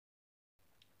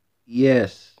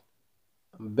Yes,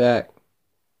 I'm back.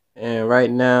 And right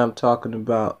now I'm talking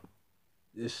about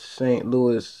this St.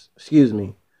 Louis, excuse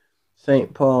me,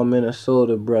 St. Paul,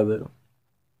 Minnesota brother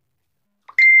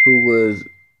who was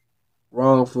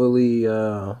wrongfully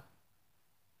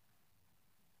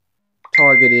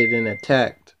targeted and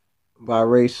attacked by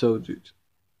race soldiers.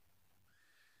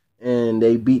 And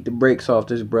they beat the brakes off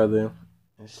this brother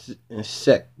and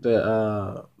sick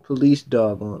the police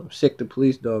dog on him. Sick the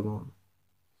police dog on him.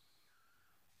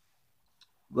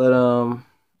 But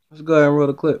let's go ahead and roll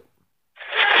the clip.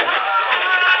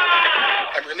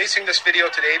 I'm releasing this video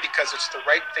today because it's the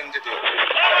right thing to do.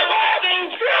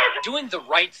 Doing the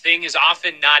right thing is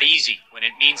often not easy when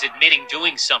it means admitting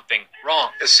doing something wrong.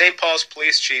 As St. Paul's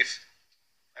police chief,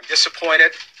 I'm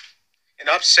disappointed and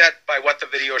upset by what the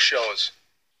video shows.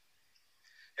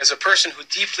 As a person who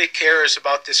deeply cares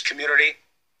about this community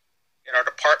and our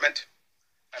department,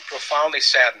 I'm profoundly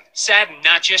saddened. Saddened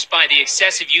not just by the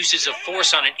excessive uses of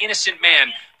force on an innocent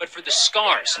man, but for the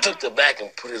scars I took the back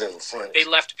and put it in the front. they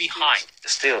left behind.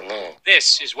 It's still numb.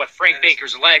 This is what Frank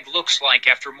Baker's leg looks like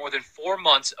after more than 4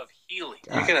 months of healing.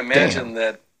 You can imagine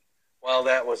that while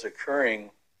that was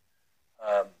occurring,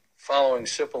 following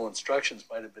simple instructions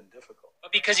might have been difficult.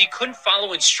 But because he couldn't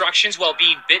follow instructions while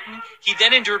being bitten, he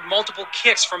then endured multiple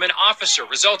kicks from an officer,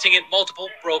 resulting in multiple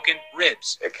broken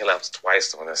ribs. It collapsed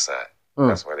twice on this side.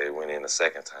 That's why they went in the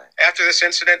second time. After this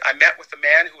incident, I met with the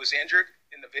man who was injured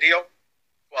in the video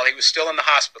while he was still in the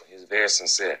hospital. He was very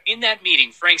sincere. In that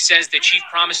meeting, Frank says the chief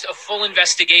promised a full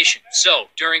investigation. So,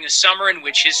 during a summer in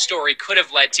which his story could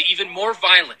have led to even more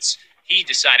violence, he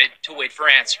decided to wait for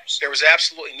answers. There was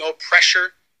absolutely no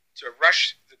pressure to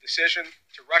rush the decision,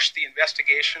 to rush the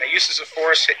investigation. The uses of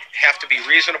force have to be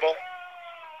reasonable,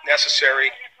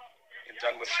 necessary, and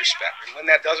done with respect. And when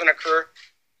that doesn't occur,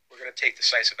 we're going to take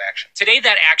decisive action. Today,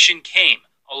 that action came,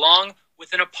 along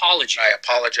with an apology. I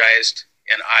apologized,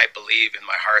 and I believe in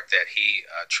my heart that he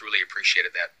truly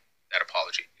appreciated that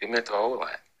apology. It meant a whole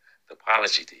lot. The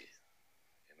apology did.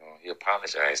 He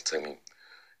apologized to me,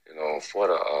 for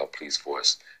the police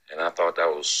force. And I thought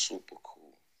that was super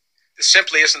cool. This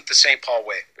simply isn't the St. Paul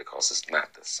way. Because it's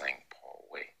not the St. Paul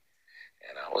way.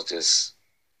 And I was just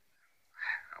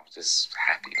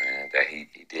happy, man, that he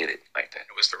did it like that.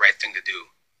 It was the right thing to do.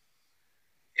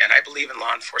 And I believe in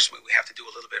law enforcement, we have to do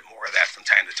a little bit more of that from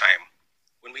time to time.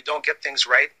 When we don't get things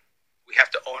right, we have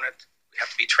to own it. We have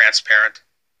to be transparent.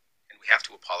 And we have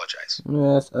to apologize.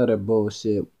 Yeah, that's utter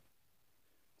bullshit.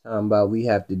 Talking about we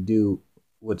have to do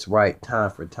what's right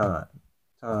time for time.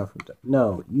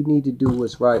 No, you need to do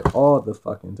what's right all the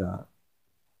fucking time.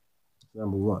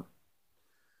 Number one.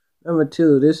 Number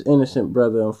two, this innocent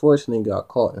brother unfortunately got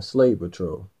caught in slave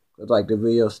patrol. Because like the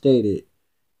video stated,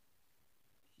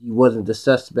 he wasn't the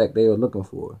suspect they were looking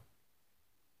for.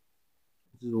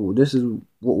 This is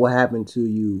what will happen to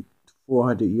you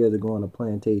 400 years ago on a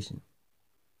plantation.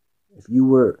 If you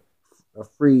were a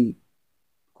free,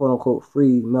 quote-unquote,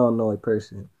 free Melanoid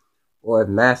person, or if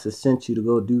masters sent you to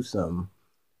go do something,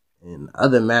 and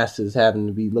other masters happened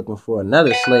to be looking for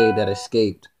another slave that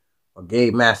escaped, or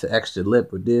gave master extra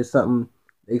lip, or did something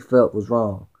they felt was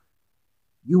wrong,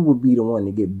 you would be the one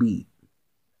to get beat,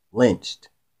 lynched.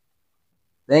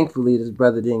 Thankfully, this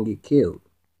brother didn't get killed.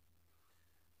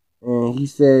 And he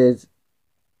says,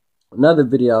 another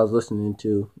video I was listening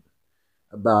to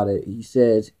about it, he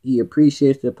says he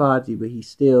appreciates the apology, but he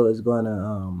still is going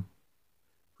to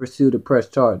pursue the press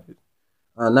charges.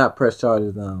 Not press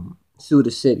charges, sue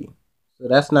the city. So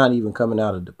that's not even coming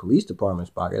out of the police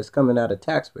department's pocket. It's coming out of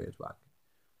taxpayers' pocket,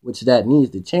 which that needs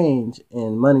to change,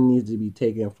 and money needs to be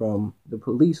taken from the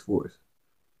police force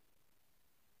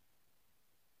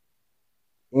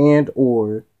and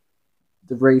or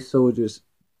the race soldiers'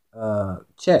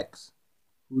 checks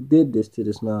who did this to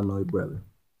this Malinois brother.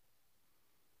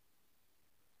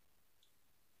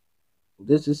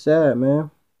 This is sad,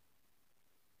 man.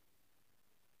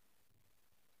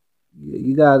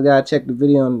 You guys gotta check the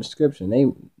video in the description.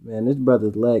 This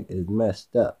brother's leg is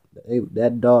messed up.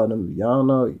 That dog, y'all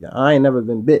know, I ain't never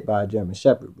been bit by a German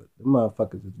Shepherd, but the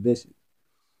motherfuckers is vicious.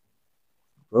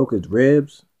 Broke his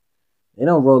ribs. They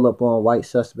don't roll up on white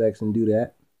suspects and do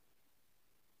that.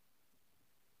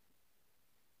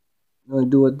 They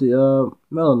do it to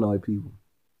Melanoid people.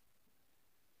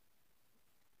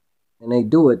 And they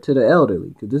do it to the elderly.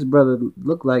 Because this brother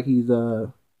looked like he's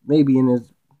maybe in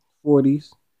his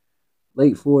 40s.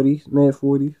 Late 40s, mid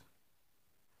 40s.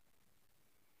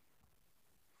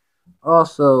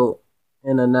 Also,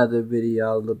 in another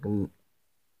video I was looking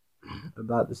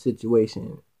about the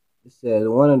situation, it said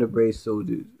one of the brave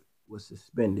soldiers was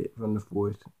suspended from the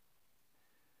force.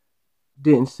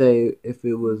 Didn't say if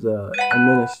it was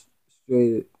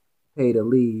straight pay to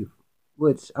leave,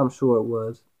 which I'm sure it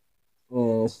was.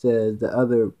 And it says the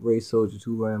other race soldiers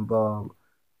who were involved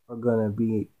are going to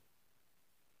be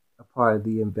a part of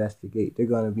the investigate. They're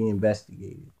going to be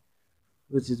investigated,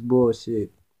 which is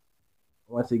bullshit.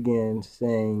 Once again,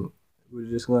 saying we're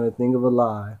just going to think of a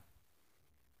lie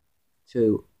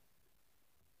to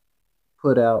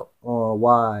put out on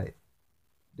why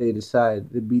they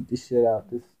decided to beat the shit out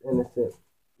this innocent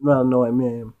Malinois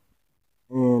man,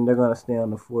 and they're going to stay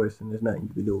on the force, and there's nothing you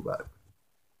can do about it.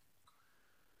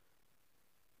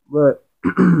 But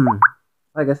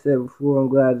like I said before, I'm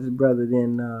glad his brother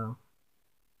didn't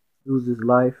lose his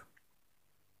life,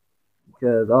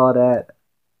 because all that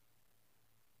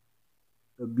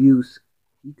abuse,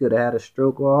 he could have had a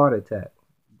stroke or a heart attack.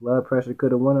 Blood pressure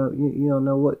could have went up. You don't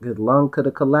know what. His lung could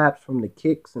have collapsed from the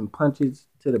kicks and punches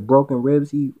to the broken ribs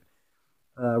he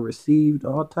received.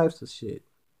 All types of shit.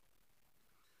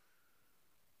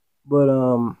 But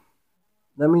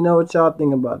let me know what y'all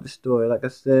think about the story. Like I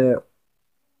said,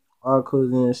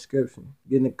 articles in the description.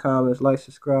 Get in the comments, like,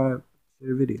 subscribe, share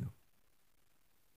the video.